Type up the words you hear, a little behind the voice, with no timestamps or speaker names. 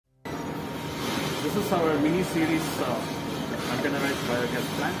This is our mini series containerized biogas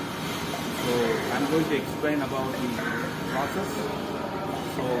plant. So I'm going to explain about the process.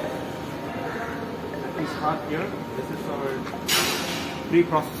 So let me start here. This is our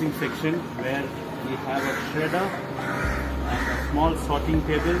pre-processing section where we have a shredder and a small sorting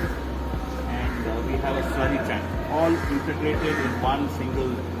table, and we have a slurry tank, all integrated in one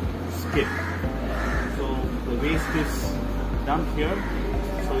single skid. So the waste is dumped here.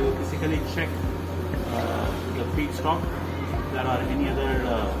 So you basically check the feedstock. If there are any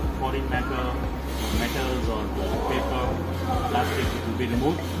other foreign matter, metals or paper, plastic, it will be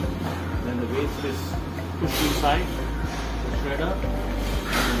removed. Then the waste is pushed inside the shredder.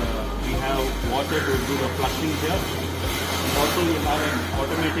 And we have water to do the flushing here. And also we have an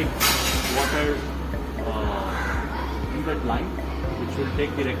automatic water inlet line, which will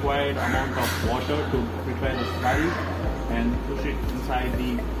take the required amount of water to prepare the slurry and push it inside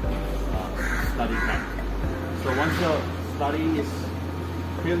the slurry tank. So once the slurry is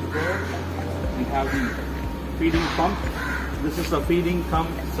filled there, we have the feeding pump. This is a feeding cum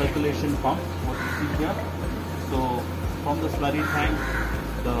circulation pump, what you see here. So from the slurry tank,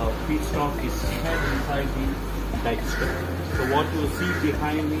 the feedstock is fed inside the digester. So what you see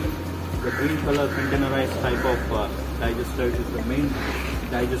behind me, the green color containerized type of digester, is the main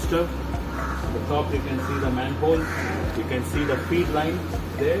digester. At the top you can see the manhole, you can see the feed line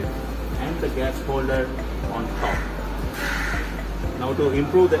there and the gas holder on top. Now to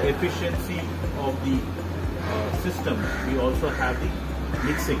improve the efficiency of the system, we also have the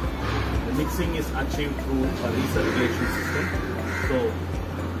mixing. The mixing is achieved through a recirculation system. So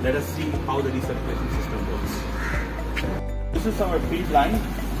let us see how the recirculation system works. This is our feed line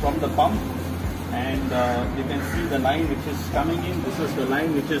from the pump, and you can see the line which is coming in. This is the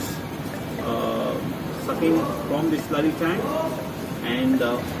line which is sucking from the slurry tank, and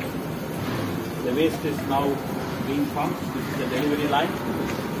the waste is now being pumped. This is the delivery line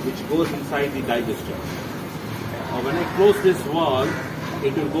which goes inside the digester. Now when I close this valve,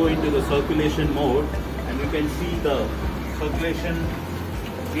 it will go into the circulation mode, and you can see the circulation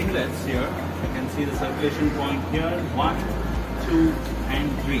inlets here. You can see the circulation point here, 1, 2 and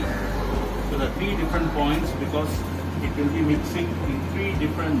 3. So the 3 different points, because it will be mixing in 3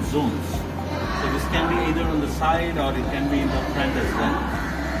 different zones. So this can be either on the side or it can be in the front as well.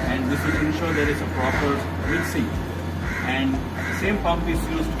 And this will ensure there is a proper mixing. And the same pump is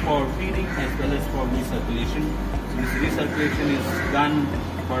used for feeding as well as for recirculation. So this recirculation is done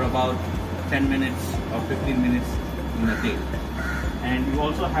for about 10 minutes or 15 minutes in a day. And you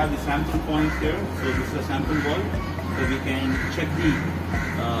also have the sample points here. So this is a sample ball. So we can check the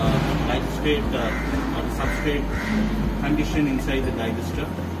digestate or the substrate condition inside the digester.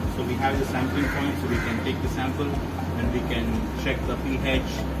 So we have the sampling point, so we can take the sample and we can check the pH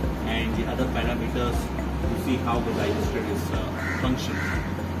and the other parameters to see how the digester is functioning.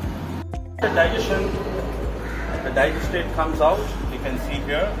 The digestion, the digestate comes out, you can see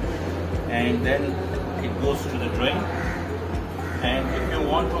here, and then it goes to the drain. And if you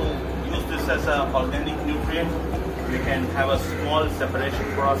want to use this as an organic nutrient, we can have a small separation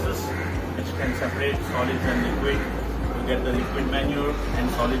process which can separate solids and liquid to get the liquid manure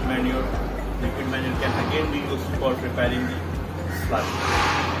and solid manure. Liquid manure can again be used for preparing the sludge.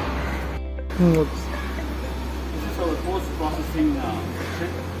 This is our post-processing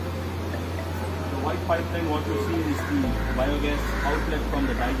section. The white pipeline, what you see is the biogas outlet from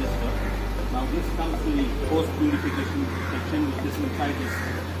the digester. Now this comes to the post-purification section, which is inside this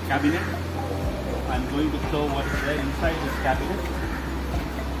cabinet. I'm going to show what is there inside this cabinet.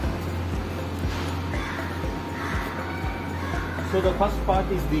 So the first part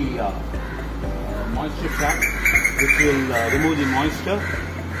is the moisture trap, which will remove the moisture.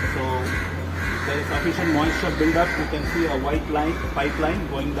 So there is sufficient moisture build up. You can see a white line, pipeline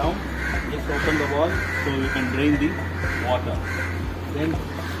going down. Just open the valve so you can drain the water. Then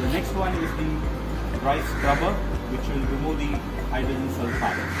the next one is the dry scrubber, which will remove the hydrogen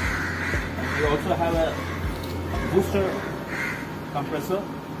sulfide. We also have a booster compressor,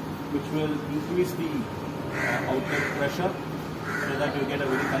 which will increase the outlet pressure so that you get a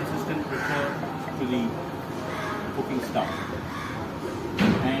very consistent pressure to the cooking stuff.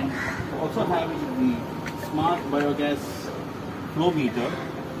 And we also have the smart biogas flow meter,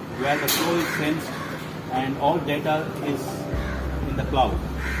 where the flow is sensed and all data is in the cloud.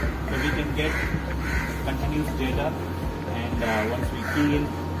 So we can get continuous data, and once we key in,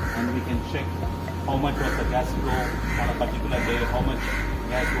 and we can check how much was the gas flow on a particular day, how much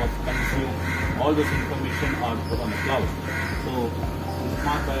gas was consumed. All this information are put on the cloud. So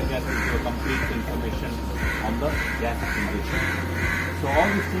smart biogas will give complete information on the gas accumulation. So all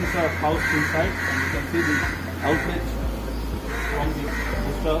these things are housed inside, and you can see the outlet from the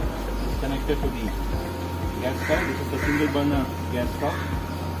booster is connected to the gas stove. This is the single burner gas stove,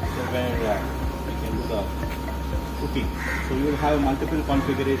 so where you can do the cooking. So you will have multiple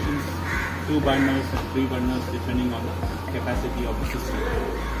configurations, 2 burners and 3 burners depending on the capacity of the system.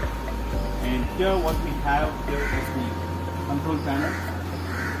 And here what we have here is the control panel,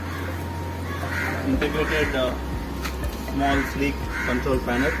 integrated small sleek control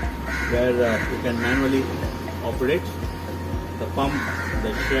panel where you can manually operate the pump,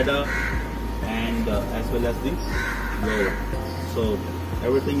 the shredder, and as well as the blower. So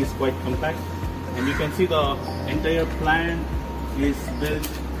everything is quite compact, and you can see the entire plant is built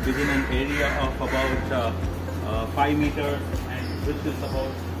within an area of about 5 meters, and width is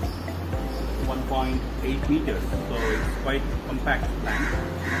about 1.8 meters. So it's quite compact plant.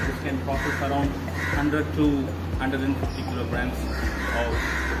 This can process around 100 to 150 kilograms of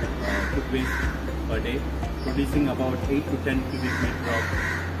food waste per day, producing about 8 to 10 cubic meter of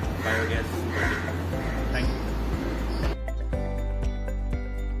biogas per day.